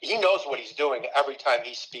 He knows what he's doing every time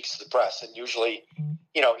he speaks to the press, and usually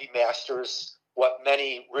he masters what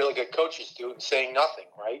many really good coaches do in saying nothing,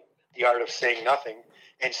 right? The art of saying nothing,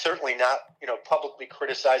 and certainly not publicly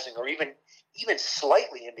criticizing or even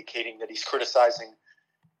slightly indicating that he's criticizing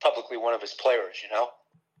publicly one of his players.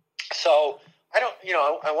 So I don't,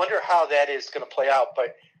 I wonder how that is going to play out.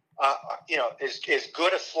 But as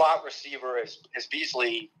good a slot receiver as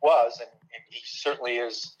Beasley was, and he certainly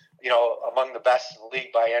is, among the best in the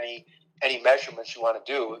league by any measurements you want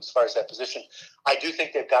to do as far as that position. I do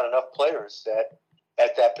think they've got enough players that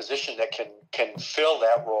at that position that can fill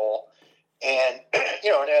that role. And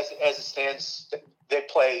and as it stands, they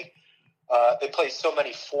play so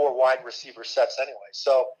many 4 wide receiver sets anyway.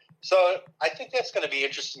 So I think that's going to be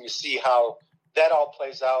interesting to see how that all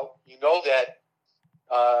plays out. That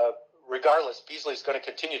regardless, Beasley's going to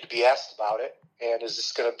continue to be asked about it. And is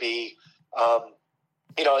this going to be, an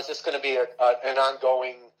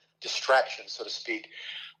ongoing distraction, so to speak?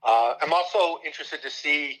 I'm also interested to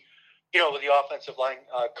see, with the offensive line,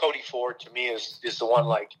 Cody Ford to me is the one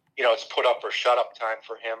it's put up or shut up time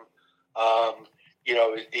for him.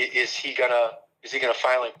 Is he gonna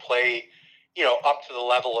finally play, up to the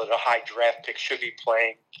level that a high draft pick should be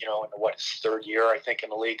playing, in his 3rd year, I think, in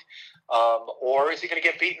the league, or is he going to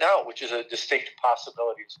get beaten out, which is a distinct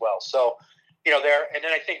possibility as well. So, there, and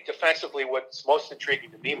then I think defensively, what's most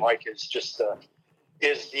intriguing to me, Mike, is just the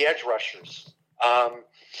edge rushers.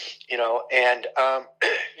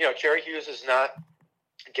 Jerry Hughes is not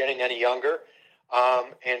getting any younger,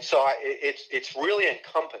 and so it's really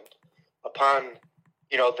incumbent upon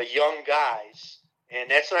the young guys. And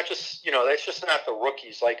that's not just, that's just not the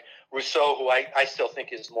rookies like Rousseau, who I still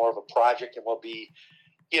think is more of a project and will be,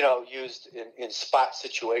 used in spot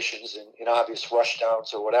situations in obvious rush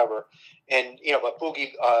downs or whatever. And, but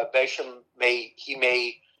Boogie Basham may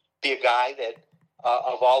be a guy that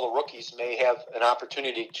of all the rookies may have an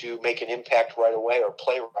opportunity to make an impact right away or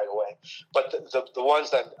play right away. But the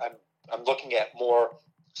ones that I'm looking at more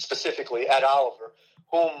specifically, Ed Oliver,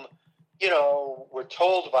 whom, we're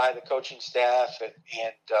told by the coaching staff and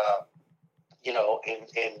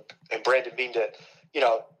Brandon Beane that,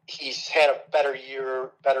 he's had a better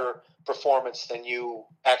year, better performance than you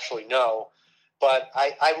actually know. But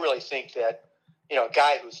I really think that, a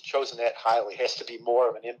guy who's chosen that highly has to be more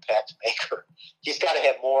of an impact maker. He's got to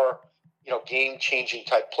have more, game-changing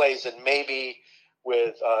type plays, and maybe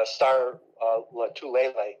with Star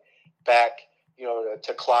Latulele back,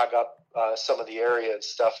 to clog up some of the area and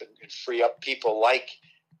stuff and free up people like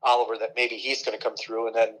Oliver that maybe he's going to come through.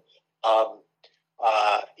 And then,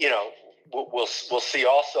 we'll see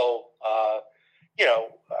also, I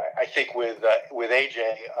think with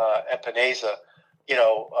AJ Epineza,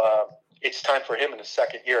 it's time for him in the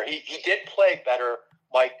 2nd year. He did play better,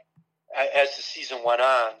 Mike, as the season went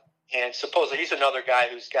on. And supposedly he's another guy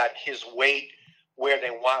who's got his weight where they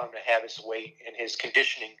want him to have his weight and his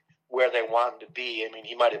conditioning where they want him to be. I mean,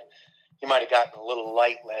 he might have gotten a little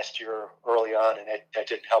light last year early on, and that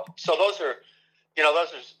didn't help him. So those are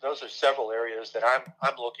several areas that I'm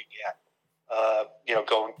looking at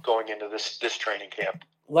going into this training camp.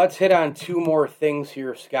 Let's hit on two more things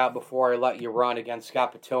here, Scott, before I let you run. Again,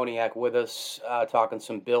 Scott Petoniak with us, talking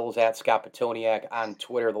some Bills at Scott Petoniak on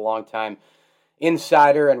Twitter, the longtime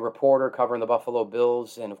insider and reporter covering the Buffalo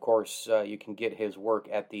Bills. And, of course, you can get his work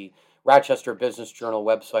at the Rochester Business Journal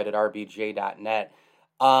website at rbj.net.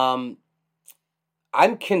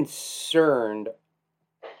 I'm concerned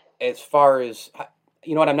as far as,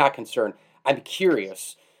 you know what, I'm not concerned. I'm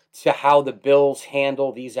curious to how the Bills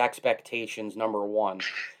handle these expectations, number one.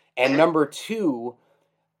 And number two,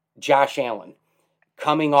 Josh Allen,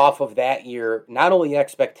 coming off of that year, not only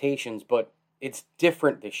expectations, but it's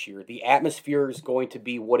different this year. The atmosphere is going to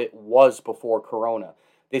be what it was before Corona.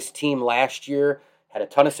 This team last year had a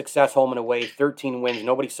ton of success home and away, 13 wins.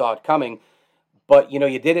 Nobody saw it coming. But, you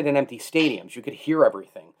did it in empty stadiums. You could hear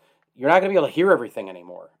everything. You're not going to be able to hear everything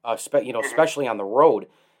anymore, especially on the road.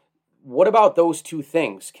 What about those two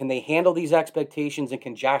things? Can they handle these expectations, and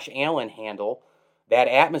can Josh Allen handle that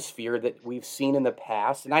atmosphere that we've seen in the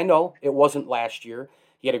past? And I know it wasn't last year.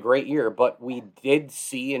 He had a great year, but we did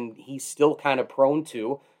see, and he's still kind of prone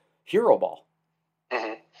to, hero ball.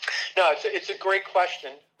 Mm-hmm. No, it's a great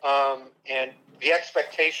question. And the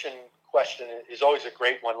expectation question is always a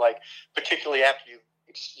great one, like particularly after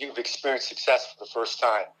you've experienced success for the first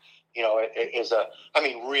time. It is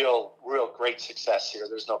real great success here.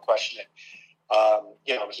 There's no question.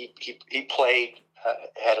 He played,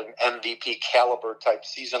 had an MVP caliber type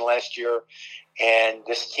season last year, and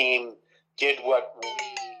this team did what we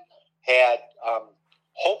had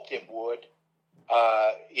hoped it would.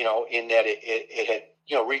 In that it had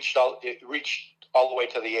reached all the way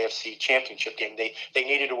to the AFC Championship game. They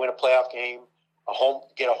needed to win a playoff game.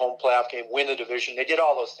 Get a home playoff game, win the division. They did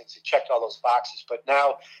all those things. They checked all those boxes. But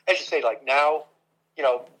now, as you say, they're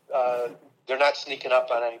not sneaking up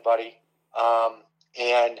on anybody.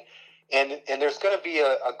 And there's going to be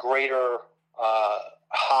a greater,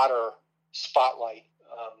 hotter spotlight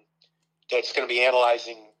that's going to be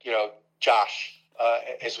analyzing, Josh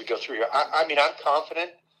as we go through here. I'm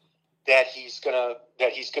confident that he's going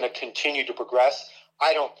to continue to progress.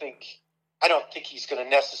 I don't think he's going to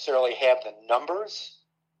necessarily have the numbers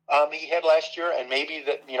he had last year, and maybe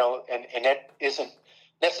that and that isn't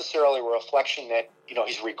necessarily a reflection that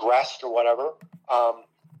he's regressed or whatever.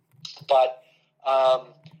 But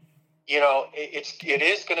it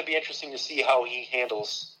is going to be interesting to see how he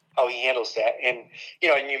handles that. And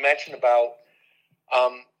and you mentioned about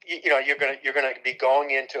you're going to be going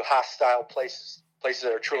into hostile places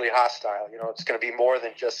that are truly hostile. It's going to be more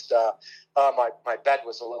than just my bed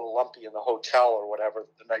was a little lumpy in the hotel or whatever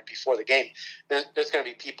the night before the game. There's going to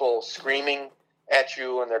be people screaming at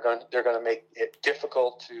you, and they're going to make it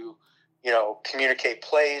difficult to communicate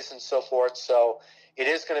plays and so forth. So it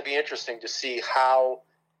is going to be interesting to see how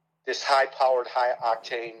this high-powered,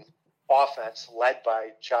 high-octane offense led by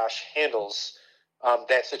Josh handles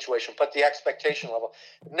that situation. But the expectation level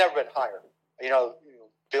has never been higher.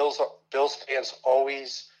 Bills fans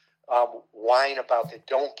always whine about they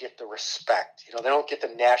don't get the respect. They don't get the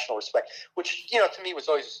national respect, which, to me was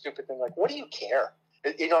always a stupid thing. Like, what do you care?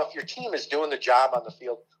 If your team is doing the job on the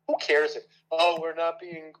field, who cares if, we're not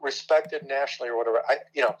being respected nationally or whatever?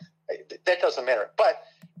 That doesn't matter. But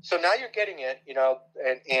so now you're getting it,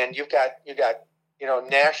 and you've got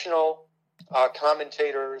national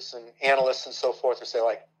commentators and analysts and so forth who say,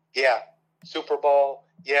 like, yeah, Super Bowl,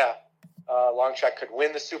 yeah, Longshot could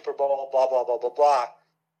win the Super Bowl, blah, blah, blah, blah, blah.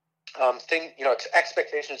 It's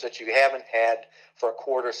expectations that you haven't had for a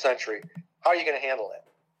quarter century. How are you going to handle it?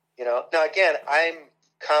 Now, again, I'm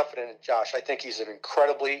confident in Josh. I think he's an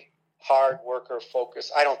incredibly hard worker,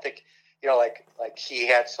 focused. I don't think, like he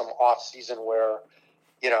had some off season where,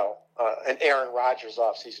 an Aaron Rodgers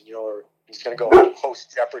off season, where he's going to go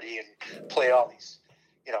host Jeopardy and play all these,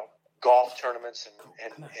 golf tournaments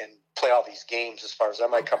and play all these games as far as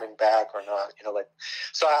am I coming back or not,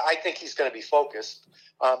 so I think he's going to be focused.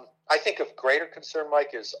 I think of greater concern,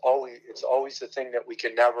 Mike, it's always the thing that we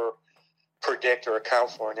can never predict or account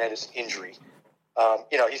for, and that is injury.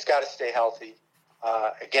 He's got to stay healthy.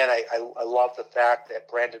 Again, I love the fact that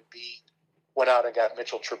Brandon Beane went out and got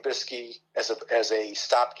Mitchell Trubisky as a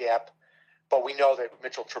stopgap, but we know that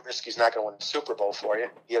Mitchell Trubisky's not going to win the Super Bowl for you.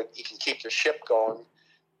 He can keep the ship going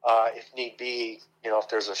if need be, if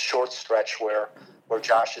there's a short stretch where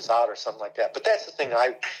Josh is out or something like that. But that's the thing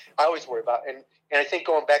I always worry about. And I think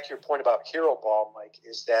going back to your point about hero ball, Mike,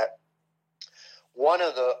 is that one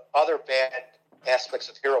of the other bad aspects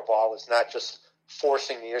of hero ball is not just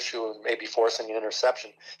forcing the issue and maybe forcing an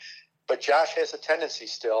interception, but Josh has a tendency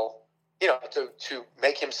still, to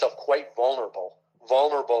make himself quite vulnerable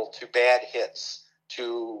to bad hits,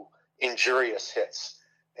 to injurious hits.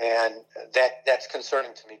 And that's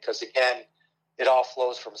concerning to me because, again, it all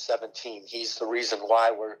flows from 17. He's the reason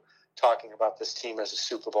why we're talking about this team as a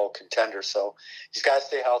Super Bowl contender. So he's got to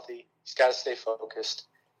stay healthy. He's got to stay focused.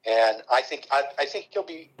 And I think he'll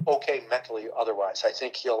be okay mentally otherwise. I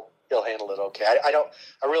think he'll handle it okay. I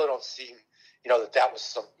really don't see, that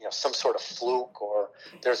was some sort of fluke or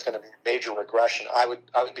there's going to be major regression. I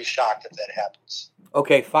would be shocked if that happens.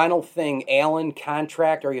 Okay, final thing, Allen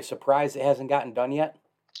contract. Are you surprised it hasn't gotten done yet?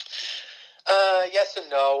 Yes and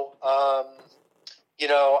no. I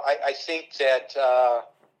think that,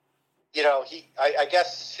 I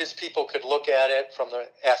guess his people could look at it from the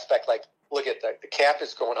aspect like, look at the cap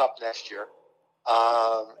is going up next year.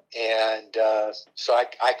 So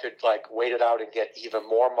I could wait it out and get even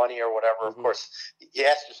more money or whatever. Mm-hmm. Of course, you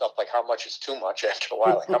ask yourself how much is too much after a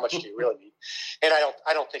while? How much do you really need? And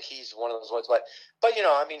I don't think he's one of those ones. But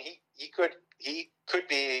he could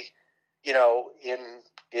be, in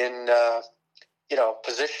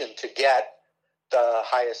position to get the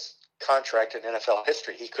highest contract in NFL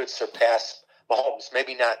history. He could surpass Mahomes,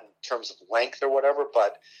 maybe not in terms of length or whatever,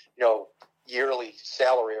 but yearly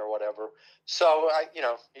salary or whatever. So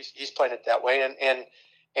he's playing it that way, and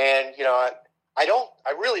I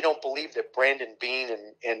really don't believe that Brandon Beane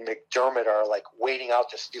and McDermott are waiting out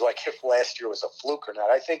to see if last year was a fluke or not.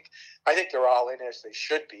 I think they're all in as they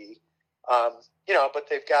should be, but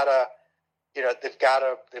they've got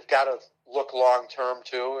to look long term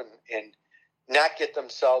too, and not get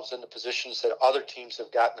themselves in the positions that other teams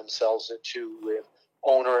have gotten themselves into with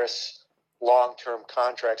onerous long-term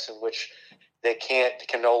contracts in which they can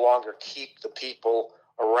no longer keep the people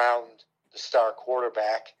around the star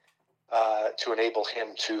quarterback to enable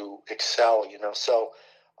him to excel. So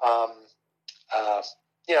I'm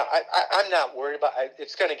not worried about it.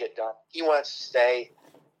 It's going to get done. He wants to stay.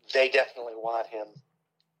 They definitely want him.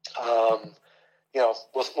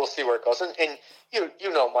 We'll see where it goes. And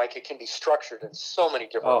Mike, it can be structured in so many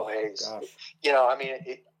different ways. Gosh.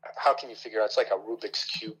 How can you figure out? It's like a Rubik's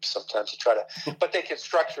Cube sometimes. You try to, but they can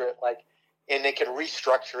structure it and they can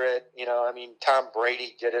restructure it. Tom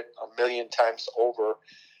Brady did it a million times over.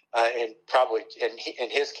 And probably in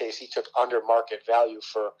his case, he took under market value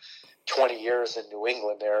for 20 years in New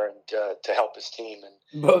England there and to help his team.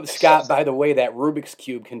 But Scott, by the way, that Rubik's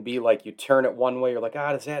Cube can be you turn it one way, you're like,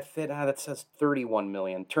 does that fit? That says 31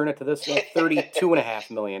 million. Turn it to this one, 32.5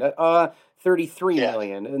 million. 33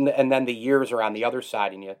 million. And then the years are on the other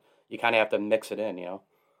side, and you kind of have to mix it in,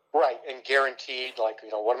 Right, and guaranteed,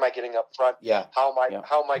 what am I getting up front? Yeah. How am I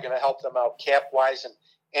going to help them out cap-wise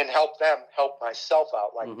and help myself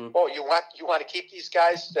out? You want to keep these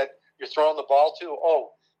guys that you're throwing the ball to?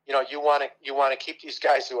 You want to keep these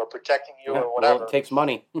guys who are protecting you or whatever. Well, it takes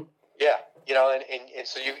money. Yeah, and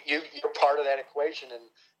so you're part of that equation,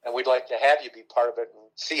 and we'd like to have you be part of it and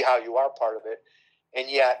see how you are part of it. And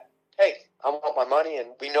yet, hey, I want my money,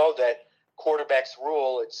 and we know that quarterbacks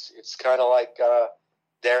rule. It's kind of like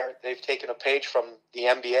they've taken a page from the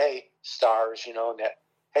NBA stars, and that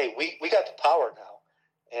hey, we got the power now,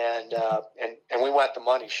 and we want the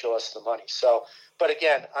money. Show us the money. So, but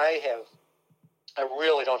again, I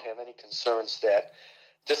really don't have any concerns that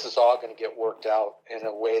this is all going to get worked out in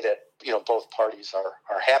a way that both parties are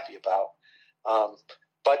happy about.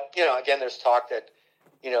 But again, there's talk that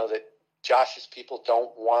that Josh's people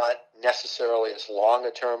don't want necessarily as long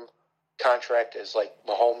a term contract as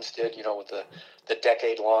Mahomes did, with the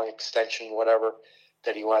decade-long extension, whatever,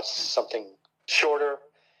 that he wants something shorter.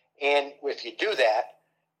 And if you do that,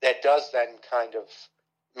 that does then kind of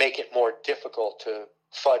make it more difficult to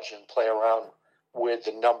fudge and play around with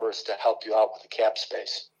the numbers to help you out with the cap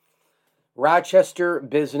space. Rochester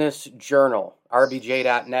Business Journal,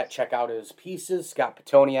 rbj.net. Check out his pieces. Scott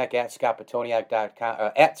Petoniak at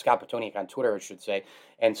scottpetoniak.com, at Scott Petoniak on Twitter, I should say,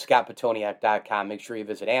 and scottpetoniak.com. Make sure you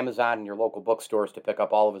visit Amazon and your local bookstores to pick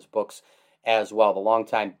up all of his books as well. The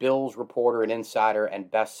longtime Bills reporter and insider and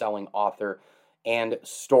best-selling author and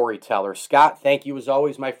storyteller. Scott, thank you as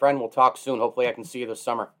always, my friend. We'll talk soon. Hopefully I can see you this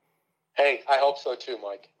summer. Hey, I hope so too,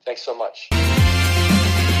 Mike. Thanks so much.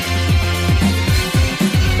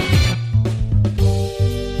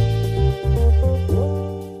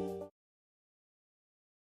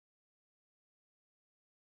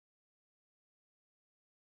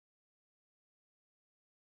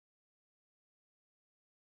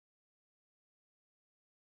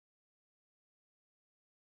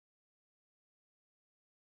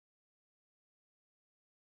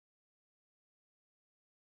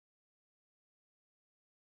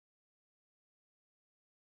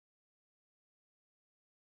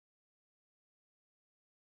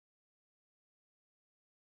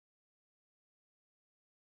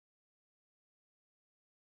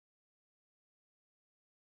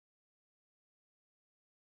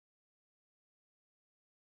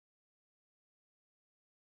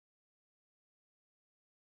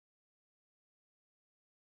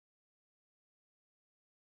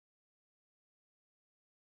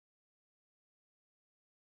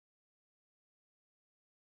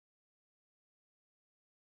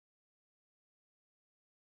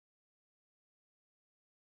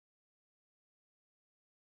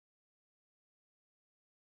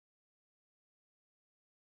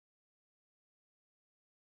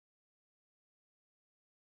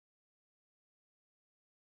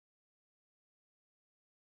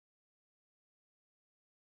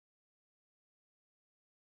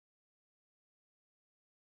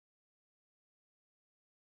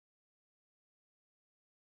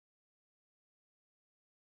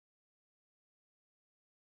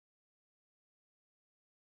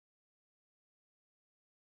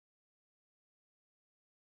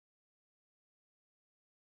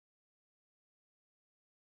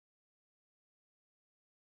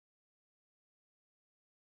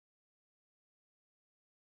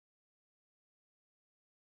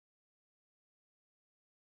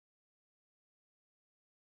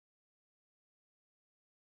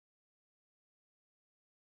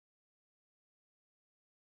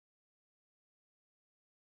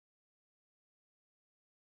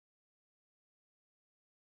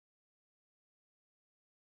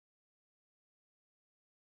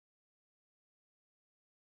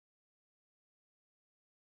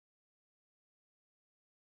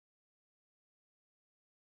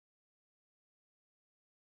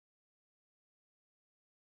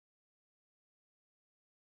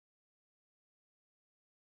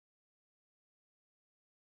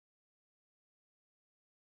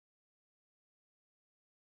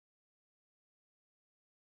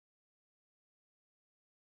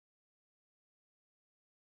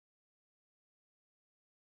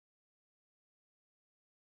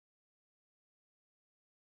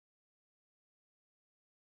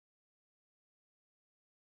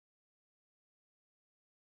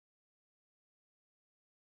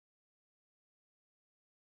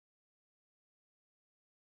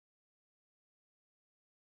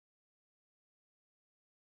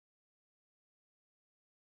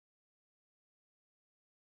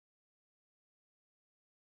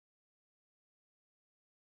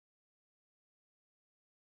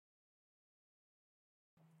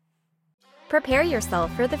 Prepare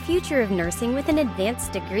yourself for the future of nursing with an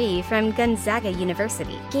advanced degree from Gonzaga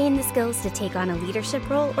University. Gain the skills to take on a leadership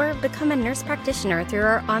role or become a nurse practitioner through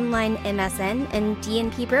our online MSN and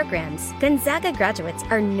DNP programs. Gonzaga graduates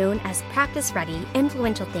are known as practice-ready,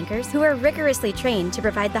 influential thinkers who are rigorously trained to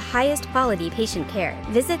provide the highest quality patient care.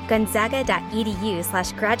 Visit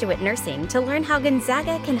gonzaga.edu/graduate nursing to learn how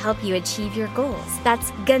Gonzaga can help you achieve your goals.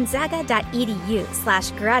 That's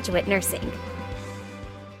gonzaga.edu/graduate nursing.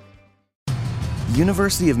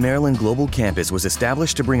 University of Maryland Global Campus was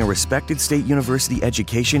established to bring a respected state university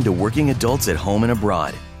education to working adults at home and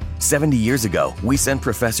abroad. 70 years ago, we sent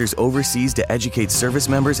professors overseas to educate service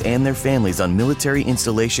members and their families on military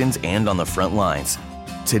installations and on the front lines.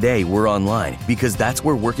 Today, we're online because that's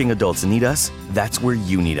where working adults need us, that's where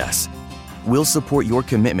you need us. We'll support your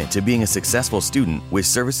commitment to being a successful student with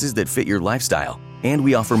services that fit your lifestyle, and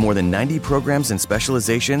we offer more than 90 programs and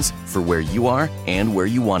specializations for where you are and where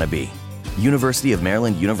you want to be. University of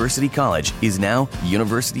Maryland University College is now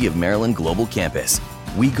University of Maryland Global Campus.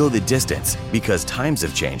 We go the distance because times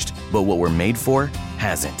have changed, but what we're made for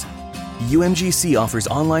hasn't. UMGC offers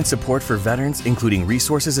online support for veterans, including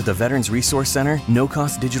resources at the Veterans Resource Center,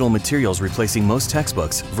 no-cost digital materials replacing most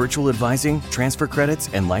textbooks, virtual advising, transfer credits,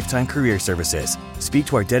 and lifetime career services. Speak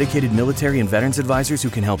to our dedicated military and veterans advisors who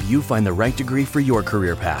can help you find the right degree for your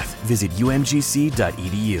career path. Visit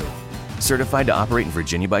umgc.edu. Certified to operate in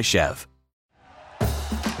Virginia by Chev.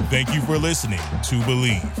 Thank you for listening to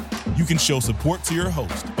Believe. You can show support to your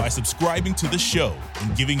host by subscribing to the show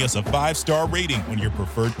and giving us a 5-star rating on your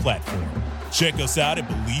preferred platform. Check us out at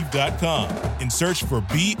Believe.com and search for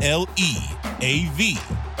BLEAV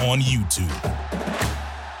on YouTube.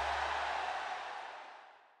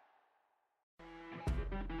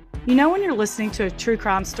 You know when you're listening to a true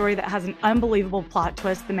crime story that has an unbelievable plot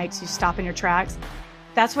twist that makes you stop in your tracks?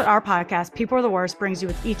 That's what our podcast, People Are the Worst, brings you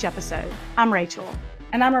with each episode. I'm Rachel.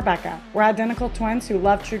 And I'm Rebecca. We're identical twins who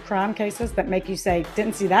love true crime cases that make you say,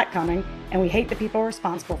 didn't see that coming, and we hate the people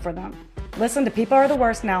responsible for them. Listen to People Are the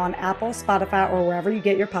Worst now on Apple, Spotify, or wherever you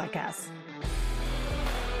get your podcasts.